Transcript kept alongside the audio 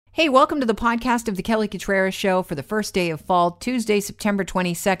Hey, welcome to the podcast of the Kelly Contreras Show for the first day of fall, Tuesday, September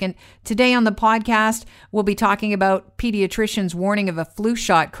 22nd. Today on the podcast, we'll be talking about pediatricians' warning of a flu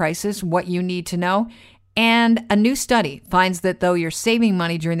shot crisis, what you need to know, and a new study finds that though you're saving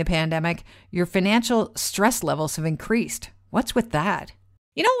money during the pandemic, your financial stress levels have increased. What's with that?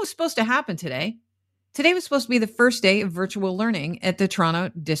 You know what was supposed to happen today? Today was supposed to be the first day of virtual learning at the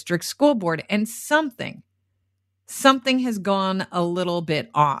Toronto District School Board, and something has gone a little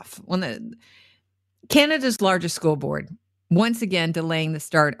bit off. Canada's largest school board, once again delaying the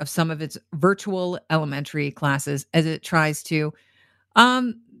start of some of its virtual elementary classes as it tries to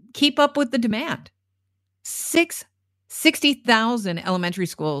keep up with the demand. 60,000 elementary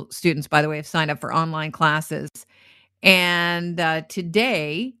school students, by the way, have signed up for online classes. And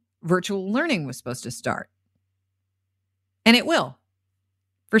today, virtual learning was supposed to start. And it will,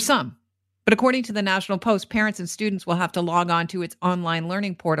 for some. But according to the National Post, parents and students will have to log on to its online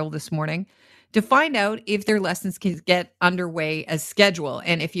learning portal this morning to find out if their lessons can get underway as scheduled.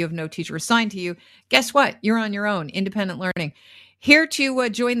 And if you have no teacher assigned to you, guess what? You're on your own, independent learning. Here to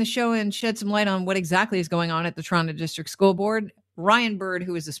join the show and shed some light on what exactly is going on at the Toronto District School Board, Ryan Bird,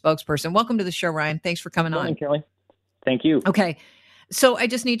 who is the spokesperson. Welcome to the show, Ryan. Thanks for coming on. Kelly. Thank you. Okay. So I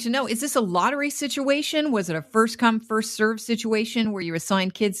just need to know, is this a lottery situation? Was it a first come, first served situation where you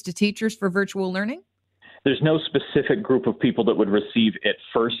assign kids to teachers for virtual learning? There's no specific group of people that would receive it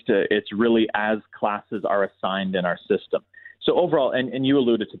first. It's really as classes are assigned in our system. So overall, and you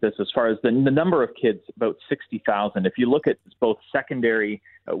alluded to this, as far as the number of kids, about 60,000. If you look at both secondary,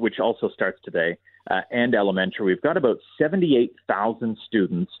 which also starts today, and elementary, we've got about 78,000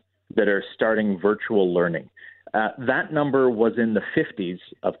 students that are starting virtual learning. That number was in the 50s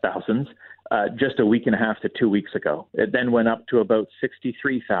of thousands just a week and a half to 2 weeks ago. It then went up to about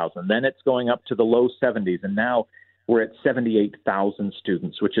 63,000. Then it's going up to the low 70s. And now we're at 78,000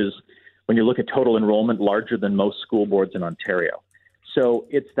 students, which is, when you look at total enrollment, larger than most school boards in Ontario. So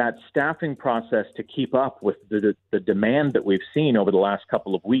it's that staffing process to keep up with the demand that we've seen over the last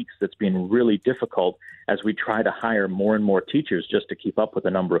couple of weeks that's been really difficult as we try to hire more and more teachers just to keep up with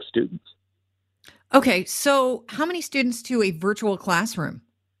the number of students. Okay, so how many students to a virtual classroom?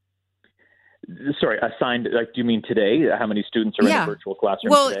 Sorry, assigned, do you mean today? How many students are in a virtual classroom today?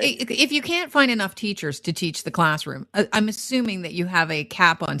 Well, if you can't find enough teachers to teach the classroom, I'm assuming that you have a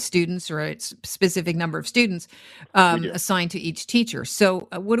cap on students or a specific number of students assigned to each teacher. So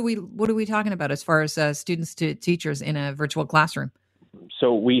what are we talking about as far as students to teachers in a virtual classroom?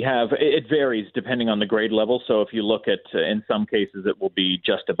 So we have, it varies depending on the grade level. So if you look at, in some cases, it will be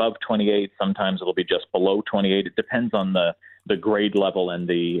just above 28. Sometimes it'll be just below 28. It depends on the grade level and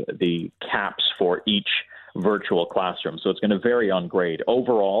the caps for each virtual classroom. So it's going to vary on grade.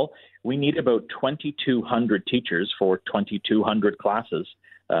 Overall, we need about 2,200 teachers for 2,200 classes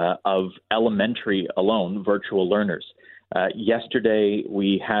of elementary alone, virtual learners. Yesterday,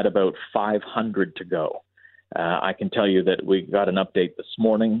 we had about 500 to go. I can tell you that we got an update this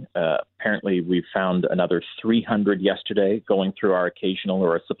morning. Apparently, we found another 300 yesterday going through our occasional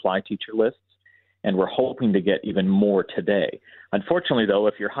or our supply teacher lists, and we're hoping to get even more today. Unfortunately, though,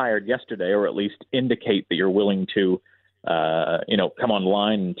 if you're hired yesterday, or at least indicate that you're willing to, come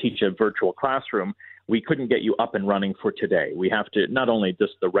online and teach a virtual classroom, we couldn't get you up and running for today. We have to, not only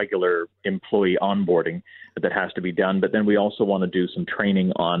just the regular employee onboarding that has to be done, but then we also want to do some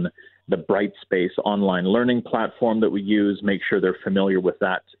training on the Brightspace online learning platform that we use, make sure they're familiar with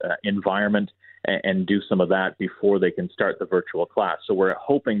that environment and do some of that before they can start the virtual class. So we're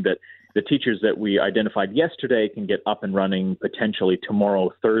hoping that the teachers that we identified yesterday can get up and running potentially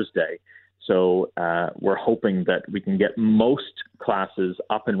tomorrow, Thursday. So we're hoping that we can get most classes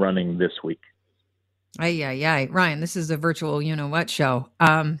up and running this week. Aye. Ryan, this is a virtual you-know-what show.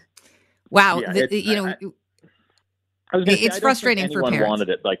 Wow. Yeah, it's frustrating for parents. Anyone wanted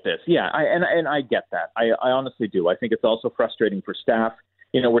it like this. Yeah, I get that. I honestly do. I think it's also frustrating for staff.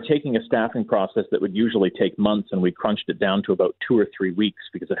 We're taking a staffing process that would usually take months, and we crunched it down to about 2 or 3 weeks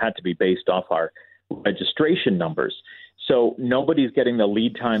because it had to be based off our registration numbers. So nobody's getting the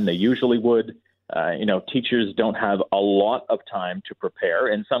lead time they usually would. Teachers don't have a lot of time to prepare.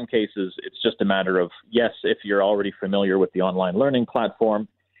 In some cases, it's just a matter of, yes, if you're already familiar with the online learning platform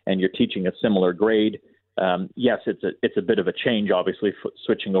and you're teaching a similar grade, yes, it's a bit of a change, obviously,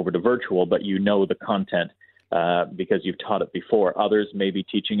 switching over to virtual, but you know the content because you've taught it before. Others may be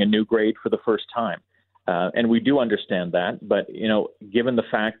teaching a new grade for the first time. And we do understand that. But, given the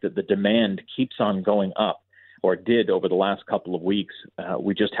fact that the demand keeps on going up, or did over the last couple of weeks,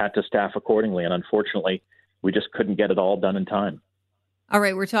 we just had to staff accordingly. And unfortunately, we just couldn't get it all done in time. All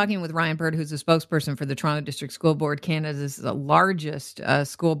right, we're talking with Ryan Bird, who's a spokesperson for the Toronto District School Board, Canada's largest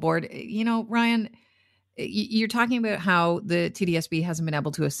school board. You know, Ryan, you're talking about how the TDSB hasn't been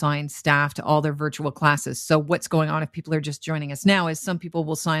able to assign staff to all their virtual classes. So what's going on if people are just joining us now is some people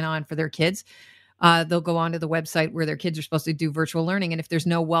will sign on for their kids. They'll go onto the website where their kids are supposed to do virtual learning. And if there's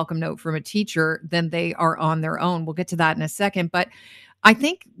no welcome note from a teacher, then they are on their own. We'll get to that in a second. But I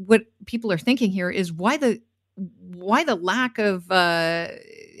think what people are thinking here is why the lack of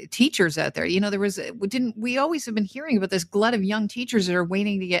teachers out there. You know, we always have been hearing about this glut of young teachers that are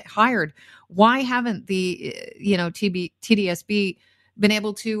waiting to get hired. Why haven't the TDSB been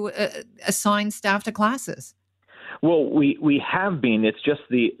able to assign staff to classes? Well, we have been.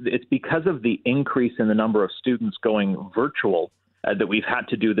 It's because of the increase in the number of students going virtual that we've had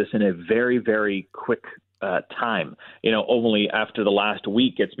to do this in a very, very quick time. You know, only after the last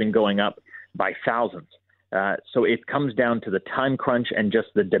week, it's been going up by thousands. So it comes down to the time crunch and just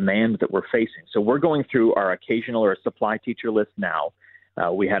the demand that we're facing. So we're going through our occasional or supply teacher list now.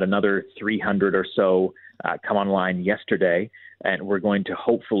 We had another 300 or so come online yesterday, and we're going to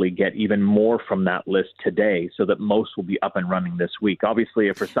hopefully get even more from that list today so that most will be up and running this week. Obviously,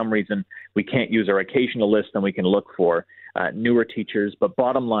 if for some reason we can't use our occasional list, then we can look for newer teachers. But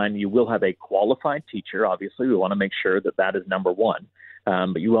bottom line, you will have a qualified teacher. Obviously, we want to make sure that that is number one.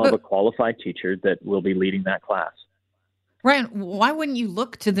 But you will have a qualified teacher that will be leading that class. Ryan, why wouldn't you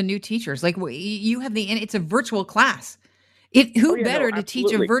look to the new teachers? Like you have it's a virtual class. Who better to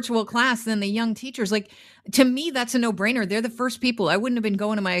teach a virtual class than the young teachers? Like, to me, that's a no-brainer. They're the first people. I wouldn't have been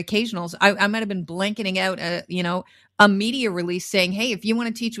going to my occasionals. I might have been blanketing out a media release saying, hey, if you want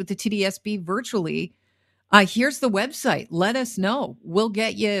to teach with the TDSB virtually, here's the website. Let us know. We'll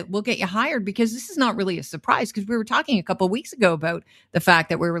get you hired, because this is not really a surprise, because we were talking a couple of weeks ago about the fact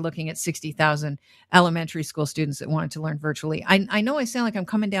that we were looking at 60,000 elementary school students that wanted to learn virtually. I know I sound like I'm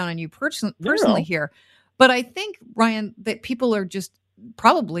coming down on you personally here, but I think, Ryan, that people are just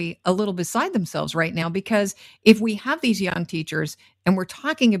probably a little beside themselves right now, because if we have these young teachers and we're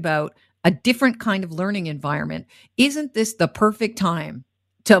talking about a different kind of learning environment, isn't this the perfect time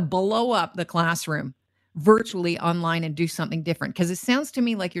to blow up the classroom virtually online and do something different? Because it sounds to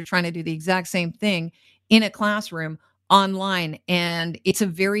me like you're trying to do the exact same thing in a classroom online, and it's a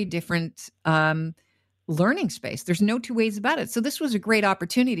very different learning space. There's no two ways about it. So this was a great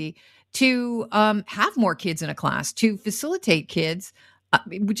opportunity to have more kids in a class, to facilitate kids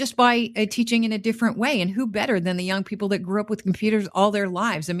just by teaching in a different way. And who better than the young people that grew up with computers all their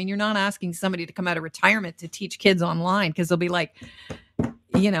lives? I mean, you're not asking somebody to come out of retirement to teach kids online, because they'll be like,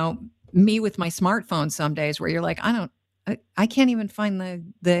 me with my smartphone some days, where you're like, I can't even find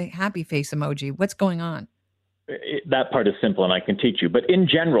the happy face emoji. What's going on? That part is simple, and I can teach you. But in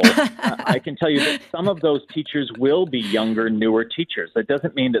general, I can tell you that some of those teachers will be younger, newer teachers. That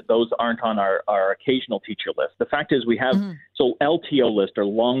doesn't mean that those aren't on our occasional teacher list. The fact is we have, so LTO list, or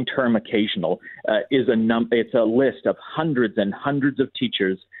long-term occasional, is it's a list of hundreds and hundreds of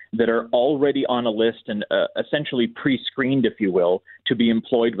teachers that are already on a list and essentially pre-screened, if you will, to be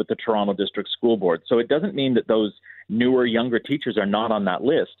employed with the Toronto District School Board. So it doesn't mean that those newer, younger teachers are not on that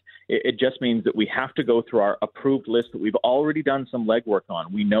list. It just means that we have to go through our approved list that we've already done some legwork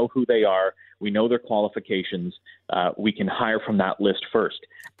on. We know who they are. We know their qualifications. We can hire from that list first.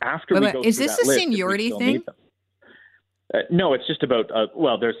 After we go is through this that a list, seniority thing? No, it's just about,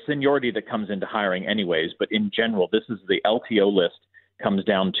 there's seniority that comes into hiring anyways. But in general, this is the LTO list. Comes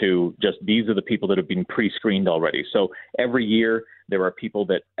down to just these are the people that have been pre-screened already. So every year there are people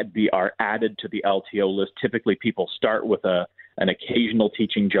that are added to the LTO list. Typically people start with an occasional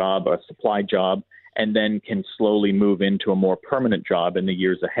teaching job, a supply job, and then can slowly move into a more permanent job in the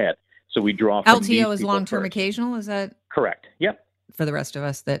years ahead. So we draw from LTO is long-term occasional, is that correct? Yep. For the rest of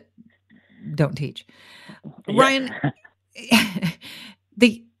us that don't teach. Yeah. Ryan,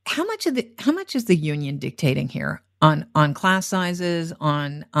 how much is the union dictating here on class sizes,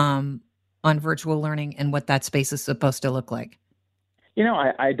 on virtual learning, and what that space is supposed to look like?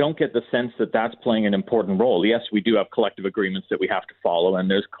 I don't get the sense that that's playing an important role. Yes, we do have collective agreements that we have to follow, and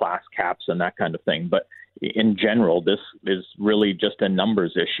there's class caps and that kind of thing. But in general, this is really just a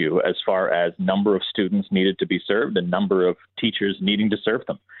numbers issue as far as number of students needed to be served and number of teachers needing to serve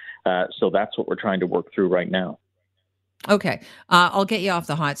them. So that's what we're trying to work through right now. Okay. I'll get you off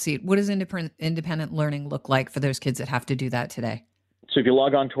the hot seat. What does independent learning look like for those kids that have to do that today? So if you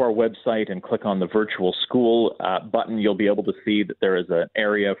log on to our website and click on the virtual school button, you'll be able to see that there is an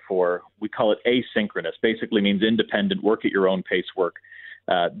area for, we call it asynchronous, basically means independent, work at your own pace work.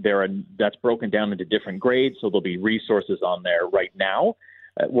 That's broken down into different grades, so there'll be resources on there right now.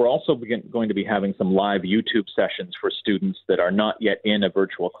 We're also going to be having some live YouTube sessions for students that are not yet in a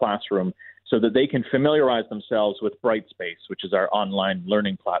virtual classroom so that they can familiarize themselves with Brightspace, which is our online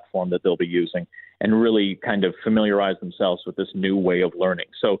learning platform that they'll be using, and really kind of familiarize themselves with this new way of learning.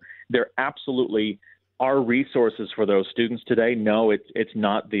 So there absolutely are resources for those students today. No, it's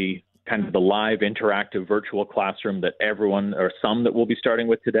not the kind of the live interactive virtual classroom that everyone or some that we'll be starting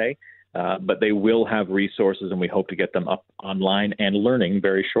with today, but they will have resources, and we hope to get them up online and learning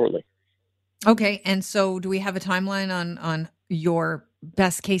very shortly. Okay, and so do we have a timeline on your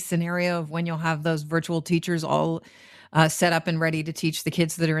best case scenario of when you'll have those virtual teachers all set up and ready to teach the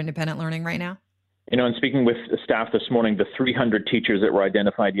kids that are independent learning right now? You know, and speaking with the staff this morning, the 300 teachers that were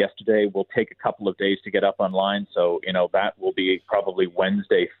identified yesterday will take a couple of days to get up online. So, you know, that will be probably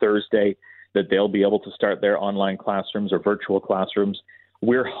Wednesday, Thursday, that they'll be able to start their online classrooms or virtual classrooms.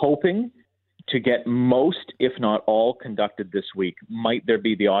 We're hoping to get most, if not all, conducted this week. Might there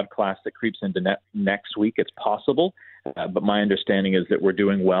be the odd class that creeps into next week? It's possible. But my understanding is that we're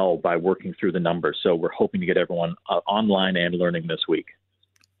doing well by working through the numbers. So we're hoping to get everyone online and learning this week.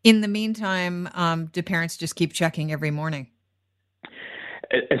 In the meantime, do parents just keep checking every morning?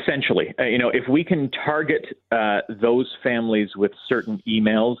 Essentially, you know, if we can target those families with certain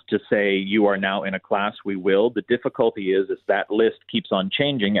emails to say you are now in a class, we will. The difficulty is that list keeps on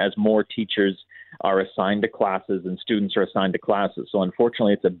changing as more teachers are assigned to classes and students are assigned to classes. So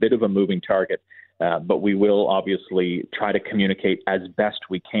unfortunately, it's a bit of a moving target, but we will obviously try to communicate as best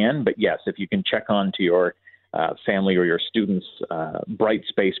we can. But yes, if you can check on to your family or your students'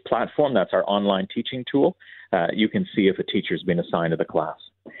 Brightspace platform, that's our online teaching tool, you can see if a teacher's been assigned to the class.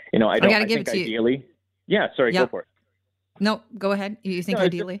 You know, I think ideally. Yeah, sorry, Yep. Go for it. No, go ahead. You think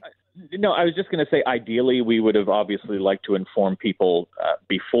ideally? I was just going to say ideally we would have obviously liked to inform people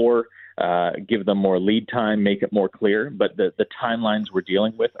before, give them more lead time, make it more clear. But the timelines we're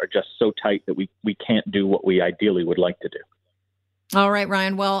dealing with are just so tight that we can't do what we ideally would like to do. All right,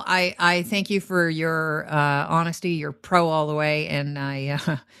 Ryan. Well, I thank you for your honesty. You're pro all the way, and I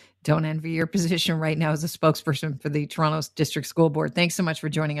don't envy your position right now as a spokesperson for the Toronto District School Board. Thanks so much for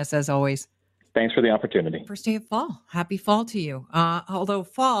joining us, as always. Thanks for the opportunity. First day of fall. Happy fall to you. Although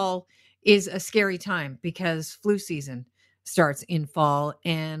fall is a scary time because flu season starts in fall.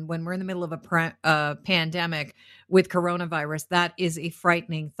 And when we're in the middle of a pandemic with coronavirus, that is a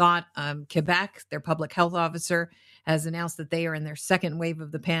frightening thought. Quebec, their public health officer, has announced that they are in their second wave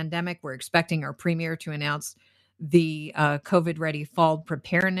of the pandemic. We're expecting our premier to announce the COVID-ready fall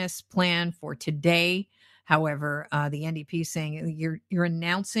preparedness plan for today. However, the NDP is saying you're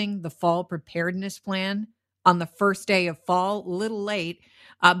announcing the fall preparedness plan on the first day of fall, a little late,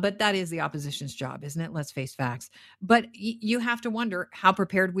 but that is the opposition's job, isn't it? Let's face facts. But you have to wonder how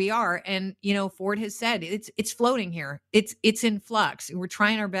prepared we are. And, you know, Ford has said it's floating here. It's in flux. We're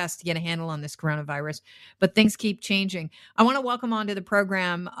trying our best to get a handle on this coronavirus, but things keep changing. I want to welcome onto the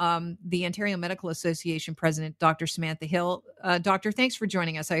program the Ontario Medical Association president, Dr. Samantha Hill. Doctor, thanks for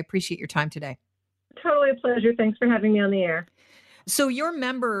joining us. I appreciate your time today. Totally a pleasure. Thanks for having me on the air. So your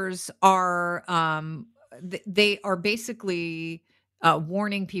members are they are basically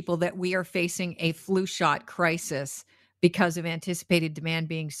warning people that we are facing a flu shot crisis because of anticipated demand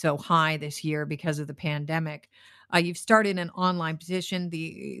being so high this year because of the pandemic. You've started an online petition.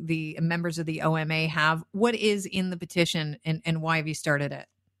 The members of the OMA have. What is in the petition, and why have you started it?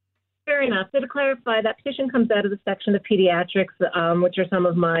 Fair enough. So to clarify, that petition comes out of the section of pediatrics, which are some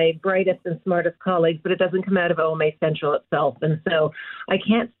of my brightest and smartest colleagues, but it doesn't come out of OMA Central itself. And so I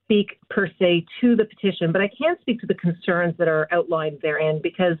can't speak per se to the petition, but I can speak to the concerns that are outlined therein,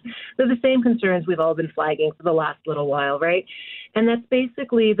 because they're the same concerns we've all been flagging for the last little while, right? And that's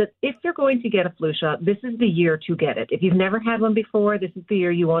basically that if you're going to get a flu shot, this is the year to get it. If you've never had one before, this is the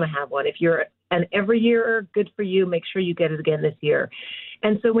year you want to have one. If you're an every year, good for you, make sure you get it again this year.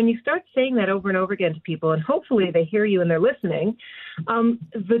 And so when you start saying that over and over again to people, and hopefully they hear you and they're listening,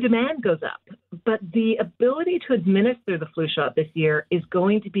 the demand goes up. But the ability to administer the flu shot this year is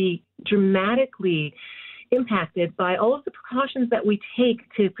going to be dramatically impacted by all of the precautions that we take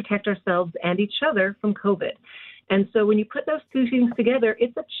to protect ourselves and each other from COVID. And so when you put those two things together,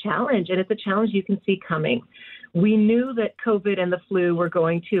 it's a challenge, and it's a challenge you can see coming. We knew that COVID and the flu were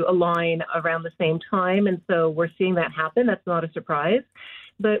going to align around the same time, and so we're seeing that happen. That's not a surprise.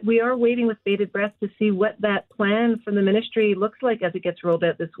 But we are waiting with bated breath to see what that plan from the ministry looks like as it gets rolled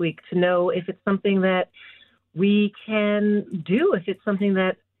out this week, to know if it's something that we can do, if it's something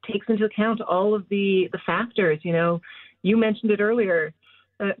that takes into account all of the factors. You know, you mentioned it earlier,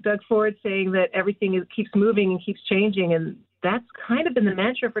 Doug Ford saying that everything keeps moving and keeps changing, and that's kind of been the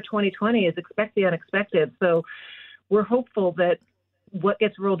mantra for 2020, is expect the unexpected. So we're hopeful that what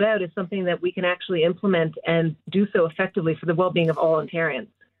gets rolled out is something that we can actually implement and do so effectively for the well-being of all Ontarians.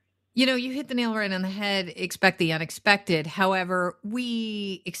 You know, you hit the nail right on the head. Expect the unexpected. However,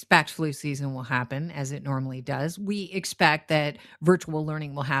 we expect flu season will happen as it normally does. We expect that virtual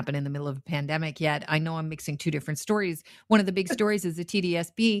learning will happen in the middle of a pandemic. Yet I know I'm mixing two different stories. One of the big stories is the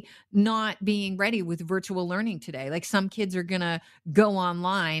TDSB not being ready with virtual learning today. Like some kids are going to go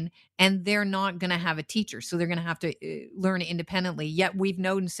online and they're not going to have a teacher. So they're going to have to learn independently. Yet we've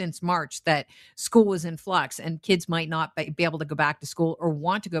known since March that school was in flux and kids might not be able to go back to school or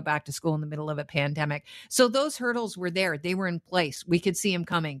want to go back to school in the middle of a pandemic. So those hurdles were there. They were in place. We could see them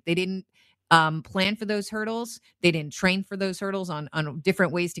coming. They didn't plan for those hurdles. They didn't train for those hurdles on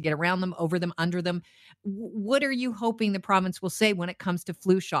different ways to get around them, over them, under them. What are you hoping the province will say when it comes to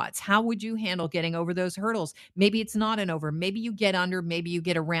flu shots? How would you handle getting over those hurdles? Maybe it's not an over. Maybe you get under, maybe you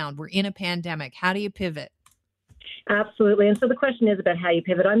get around. We're in a pandemic. How do you pivot? Absolutely. And so the question is about how you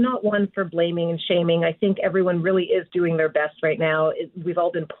pivot. I'm not one for blaming and shaming. I think everyone really is doing their best right now. We've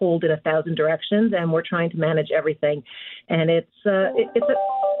all been pulled in 1,000 directions, and we're trying to manage everything. And it's a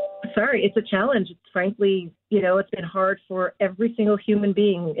challenge. It's frankly, it's been hard for every single human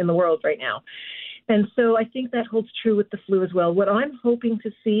being in the world right now. And so I think that holds true with the flu as well. What I'm hoping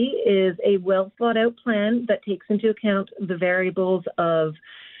to see is a well thought out plan that takes into account the variables of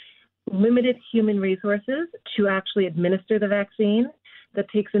limited human resources to actually administer the vaccine, that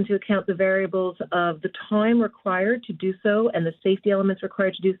takes into account the variables of the time required to do so and the safety elements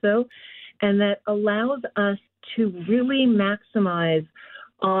required to do so, and that allows us to really maximize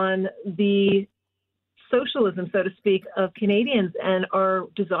on the socialism, so to speak, of Canadians and our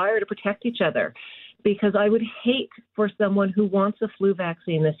desire to protect each other. Because I would hate for someone who wants a flu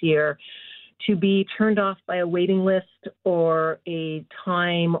vaccine this year to be turned off by a waiting list or a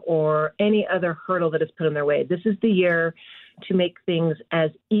time or any other hurdle that is put in their way. This is the year to make things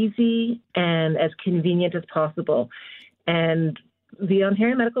as easy and as convenient as possible. And the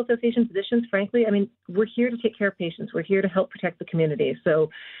Ontario Medical Association physicians, frankly, we're here to take care of patients. We're here to help protect the community.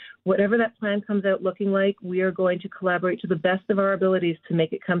 So whatever that plan comes out looking like, we are going to collaborate to the best of our abilities to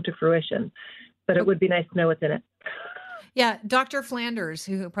make it come to fruition. But it would be nice to know what's in it. Yeah, Dr. Flanders,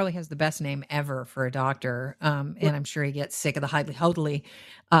 who probably has the best name ever for a doctor, and I'm sure he gets sick of the highly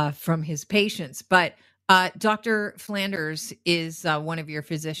from his patients. But Dr. Flanders is one of your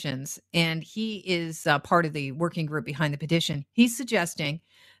physicians, and he is part of the working group behind the petition. He's suggesting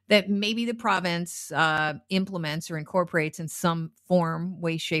that maybe the province implements or incorporates in some form,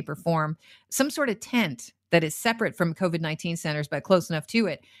 way, shape, or form, some sort of tent that is separate from COVID-19 centers, but close enough to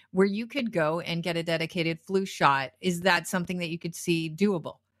it, where you could go and get a dedicated flu shot. Is that something that you could see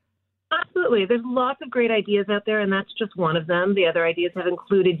doable? Absolutely. There's lots of great ideas out there, and that's just one of them. The other ideas have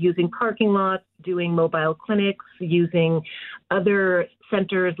included using parking lots, doing mobile clinics, using other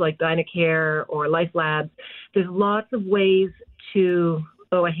centers like DynaCare or Life Labs. There's lots of ways to,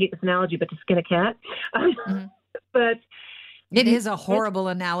 I hate this analogy, but to skin a cat. But it is a horrible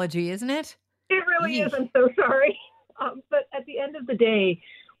analogy, isn't it? It really is. I'm so sorry. But at the end of the day,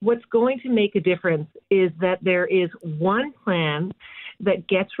 what's going to make a difference is that there is one plan that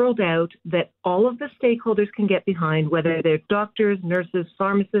gets rolled out that all of the stakeholders can get behind, whether they're doctors, nurses,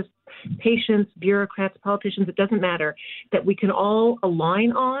 pharmacists, patients, bureaucrats, politicians, it doesn't matter, that we can all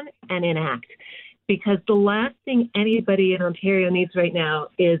align on and enact. Because the last thing anybody in Ontario needs right now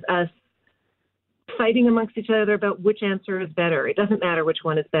is us fighting amongst each other about which answer is better. It doesn't matter which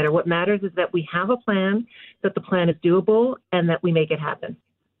one is better. What matters is that we have a plan, that the plan is doable, and that we make it happen.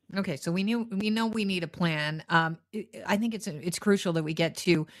 Okay, so we know we need a plan. I think it's crucial that we get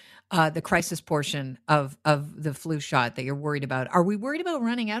to the crisis portion of the flu shot that you're worried about. Are we worried about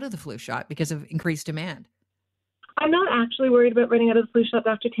running out of the flu shot because of increased demand? I'm not actually worried about running out of the flu shot.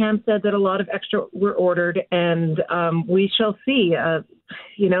 Dr. Tam said that a lot of extra were ordered, and we shall see. I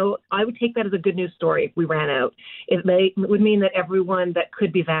would take that as a good news story if we ran out. It would mean that everyone that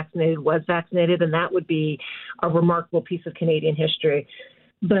could be vaccinated was vaccinated, and that would be a remarkable piece of Canadian history.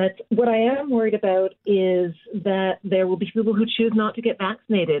 But what I am worried about is that there will be people who choose not to get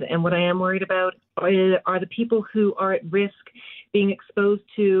vaccinated. And what I am worried about are the people who are at risk being exposed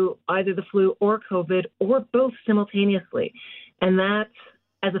to either the flu or COVID or both simultaneously. And that,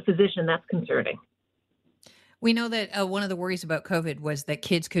 as a physician, that's concerning. We know that one of the worries about COVID was that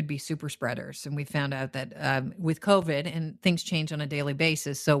kids could be super spreaders. And we found out that with COVID, and things change on a daily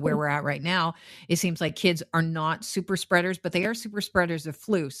basis. So where we're at right now, it seems like kids are not super spreaders, but they are super spreaders of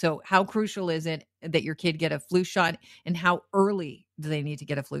flu. So how crucial is it that your kid get a flu shot, and how early do they need to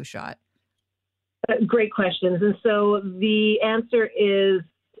get a flu shot? Great questions. And so the answer is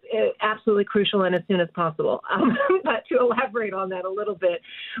absolutely crucial and as soon as possible. But to elaborate on that a little bit,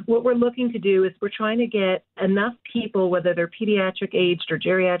 what we're looking to do is we're trying to get enough people, whether they're pediatric aged or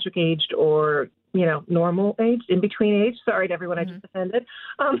geriatric aged or normal aged, in between age. Sorry to everyone I just offended.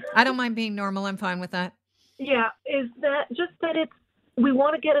 I don't mind being normal. I'm fine with that. Yeah, is that just that we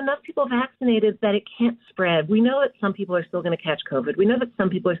want to get enough people vaccinated that it can't spread. We know that some people are still going to catch COVID. We know that some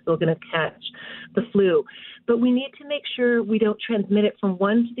people are still going to catch the flu. But we need to make sure we don't transmit it from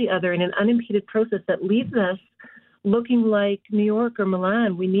one to the other in an unimpeded process that leaves us looking like New York or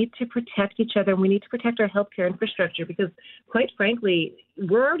Milan. We need to protect each other, and we need to protect our healthcare infrastructure because, quite frankly,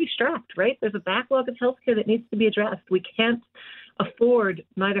 we're already strapped, right? There's a backlog of healthcare that needs to be addressed. We can't afford,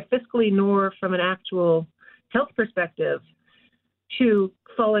 neither fiscally nor from an actual health perspective, to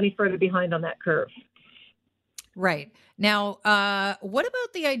fall any further behind on that curve. Right. Now, what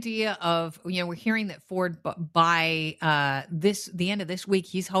about the idea of, we're hearing that Ford by the end of this week,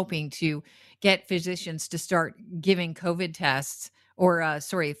 he's hoping to get physicians to start giving COVID tests or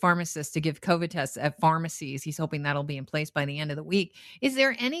pharmacists to give COVID tests at pharmacies. He's hoping that'll be in place by the end of the week. Is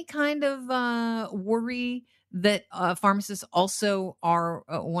there any kind of worry that pharmacists also are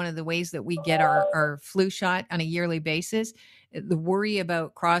one of the ways that we get our flu shot on a yearly basis? The worry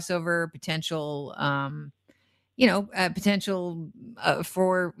about crossover potential,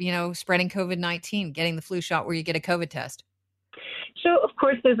 for, spreading COVID-19, getting the flu shot where you get a COVID test. So, of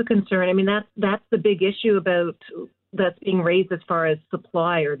course, there's a concern. I mean, that's the big issue that's being raised as far as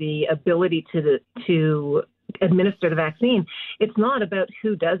supply or the ability to administer the vaccine. It's not about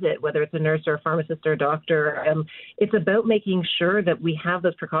who does it, whether it's a nurse or a pharmacist or a doctor. It's about making sure that we have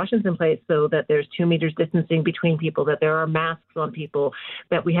those precautions in place so that there's 2 meters distancing between people, that there are masks on people,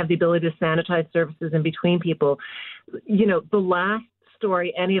 that we have the ability to sanitize surfaces in between people. The last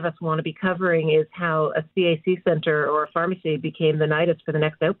story any of us want to be covering is how a CAC center or a pharmacy became the nidus for the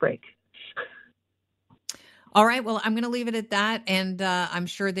next outbreak. All right. Well, I'm going to leave it at that. And I'm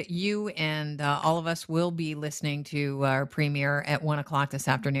sure that you and all of us will be listening to our premier at 1:00 this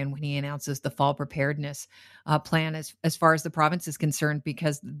afternoon when he announces the fall preparedness plan as far as the province is concerned,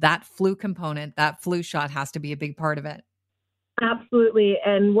 because that flu component, that flu shot has to be a big part of it. Absolutely.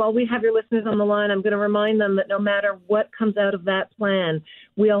 And while we have your listeners on the line, I'm going to remind them that no matter what comes out of that plan,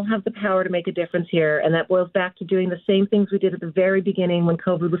 we all have the power to make a difference here. And that boils back to doing the same things we did at the very beginning when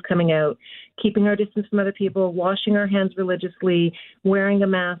COVID was coming out, keeping our distance from other people, washing our hands religiously, wearing a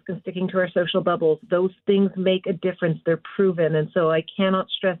mask, and sticking to our social bubbles. Those things make a difference. They're proven. And so I cannot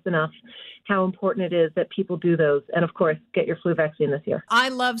stress enough how important it is that people do those. And of course, get your flu vaccine this year. I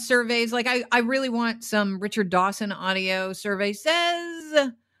love surveys. Like I really want some Richard Dawson audio. Survey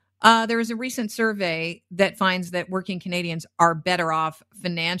says there was a recent survey that finds that working Canadians are better off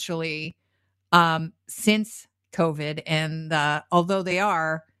financially since COVID. And although they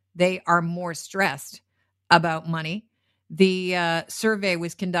are more stressed about money. The survey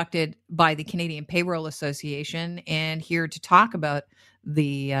was conducted by the Canadian Payroll Association, and here to talk about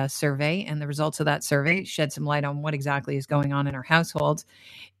the survey and the results of that survey, shed some light on what exactly is going on in our households,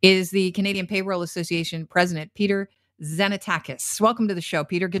 is the Canadian Payroll Association President, Peter Xanatakis. Welcome to the show,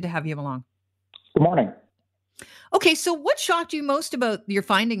 Peter. Good to have you along. Good morning. Okay, so what shocked you most about your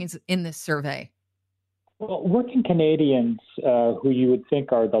findings in this survey? Well, working Canadians, who you would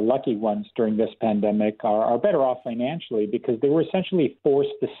think are the lucky ones during this pandemic, are better off financially because they were essentially forced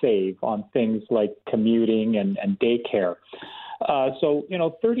to save on things like commuting and daycare. So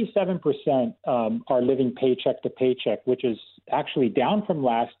 37% are living paycheck to paycheck, which is actually down from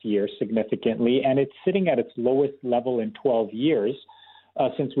last year significantly, and it's sitting at its lowest level in 12 years.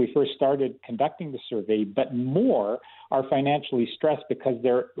 Since we first started conducting the survey, but more are financially stressed because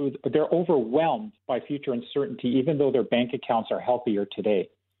they're overwhelmed by future uncertainty, even though their bank accounts are healthier today.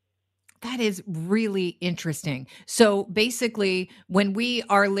 That is really interesting. So basically, when we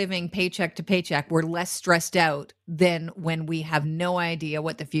are living paycheck to paycheck, we're less stressed out than when we have no idea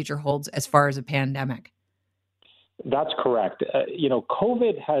what the future holds as far as a pandemic. That's correct.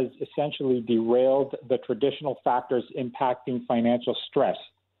 COVID has essentially derailed the traditional factors impacting financial stress,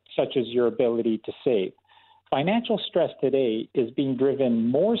 such as your ability to save. Financial stress today is being driven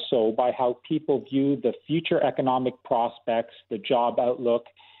more so by how people view the future economic prospects, the job outlook,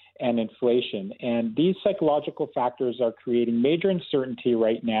 and inflation. And these psychological factors are creating major uncertainty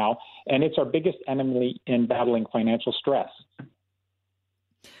right now, and it's our biggest enemy in battling financial stress.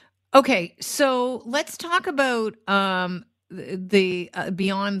 Okay, so let's talk about the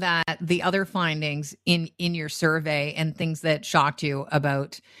beyond that, the other findings in your survey and things that shocked you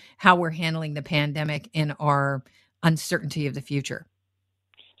about how we're handling the pandemic and our uncertainty of the future.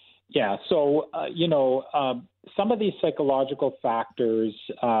 Yeah, so some of these psychological factors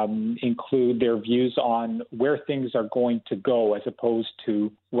include their views on where things are going to go as opposed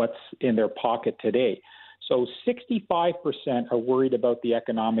to what's in their pocket today. So 65% are worried about the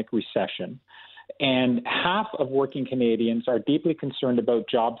economic recession, and half of working Canadians are deeply concerned about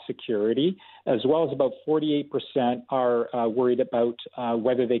job security, as well as about 48% are worried about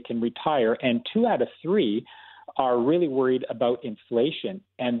whether they can retire, and 2 out of 3 are really worried about inflation,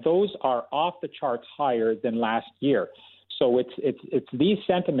 and those are off the charts higher than last year. So it's these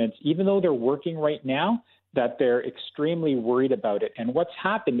sentiments, even though they're working right now, that they're extremely worried about it. And what's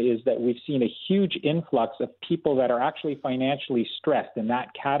happened is that we've seen a huge influx of people that are actually financially stressed in that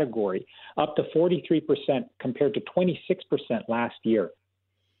category, up to 43% compared to 26% last year.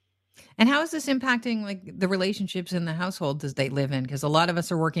 And how is this impacting like the relationships in the households as they live in? Because a lot of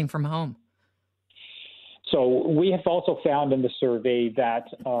us are working from home. So we have also found in the survey that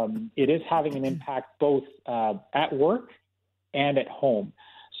it is having an impact both at work and at home.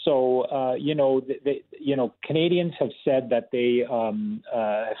 So, Canadians have said that they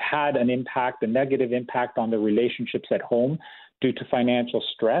have had an impact, a negative impact on their relationships at home due to financial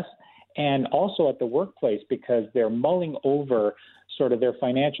stress, and also at the workplace because they're mulling over sort of their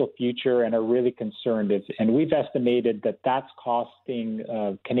financial future and are really concerned. And we've estimated that that's costing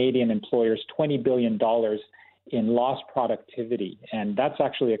Canadian employers $20 billion in lost productivity, and that's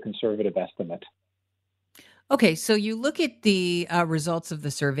actually a conservative estimate. Okay, so you look at the results of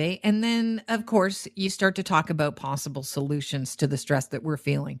the survey, and then, of course, you start to talk about possible solutions to the stress that we're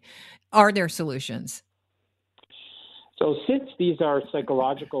feeling. Are there solutions? So since these are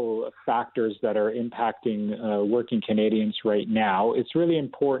psychological factors that are impacting working Canadians right now, it's really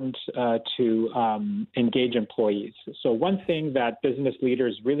important to engage employees. So one thing that business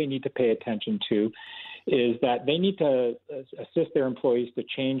leaders really need to pay attention to is that they need to assist their employees to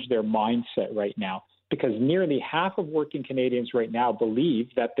change their mindset right now, because nearly half of working Canadians right now believe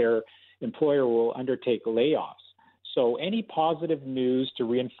that their employer will undertake layoffs. So any positive news to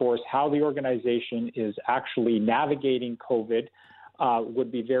reinforce how the organization is actually navigating COVID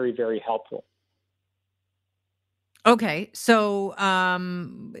would be very, very helpful. Okay, so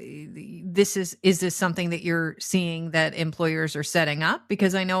is this something that you're seeing that employers are setting up?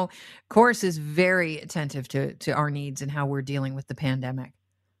 Because I know Corus is very attentive to our needs and how we're dealing with the pandemic.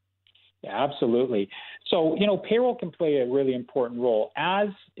 Yeah, absolutely. So, payroll can play a really important role. As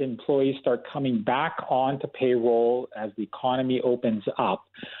employees start coming back onto payroll, as the economy opens up,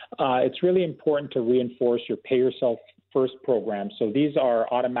 it's really important to reinforce your Pay Yourself First program. So these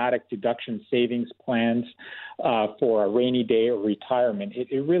are automatic deduction savings plans for a rainy day or retirement.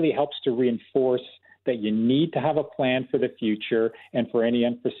 It really helps to reinforce that you need to have a plan for the future and for any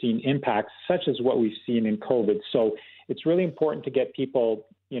unforeseen impacts, such as what we've seen in COVID. So it's really important to get people,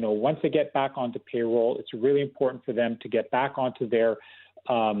 once they get back onto payroll, it's really important for them to get back onto their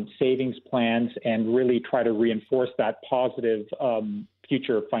savings plans and really try to reinforce that positive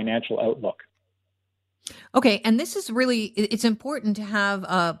future financial outlook. Okay, and this is really, it's important to have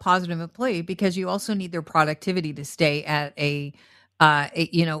a positive employee because you also need their productivity to stay at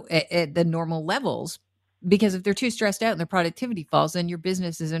at the normal levels. Because if they're too stressed out and their productivity falls, then your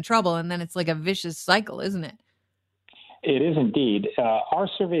business is in trouble, and then it's like a vicious cycle, isn't it? It is indeed. Our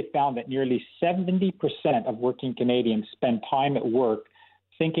survey found that nearly 70% of working Canadians spend time at work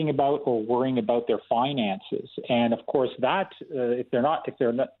thinking about or worrying about their finances, and of course, that if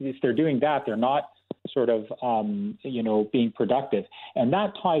they're doing that, they're not sort of being productive, and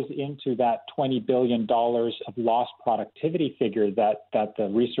that ties into that $20 billion of lost productivity figure that the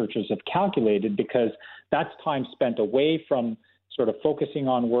researchers have calculated, because that's time spent away from sort of focusing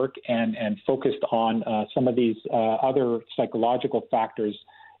on work and focused on some of these other psychological factors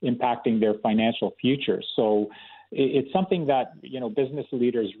impacting their financial future. So it's something that, business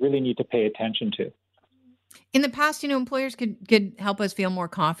leaders really need to pay attention to. In the past, employers could help us feel more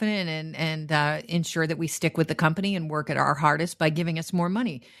confident and ensure that we stick with the company and work at our hardest by giving us more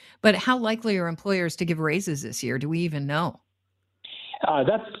money. But how likely are employers to give raises this year? Do we even know?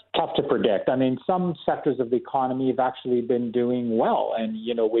 That's tough to predict. I mean, some sectors of the economy have actually been doing well. And,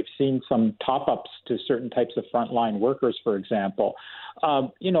 we've seen some top-ups to certain types of frontline workers, for example.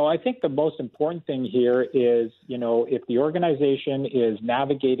 I think the most important thing here is, if the organization is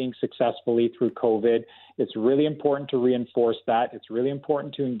navigating successfully through COVID, it's really important to reinforce that. It's really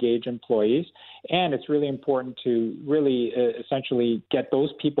important to engage employees. And it's really important to really essentially get those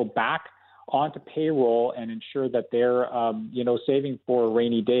people back onto payroll and ensure that they're, saving for a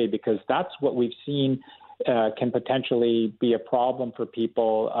rainy day, because that's what we've seen can potentially be a problem for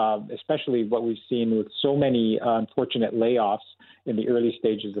people, especially what we've seen with so many unfortunate layoffs in the early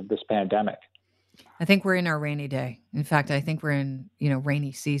stages of this pandemic. I think we're in our rainy day. In fact, I think we're in,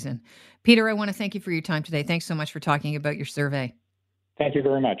 rainy season. Peter, I want to thank you for your time today. Thanks so much for talking about your survey. Thank you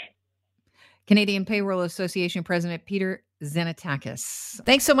very much. Canadian Payroll Association President Peter Xanatakis.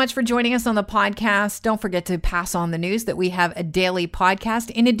 Thanks so much for joining us on the podcast. Don't forget to pass on the news that we have a daily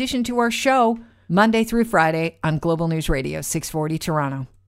podcast in addition to our show Monday through Friday on Global News Radio 640 Toronto.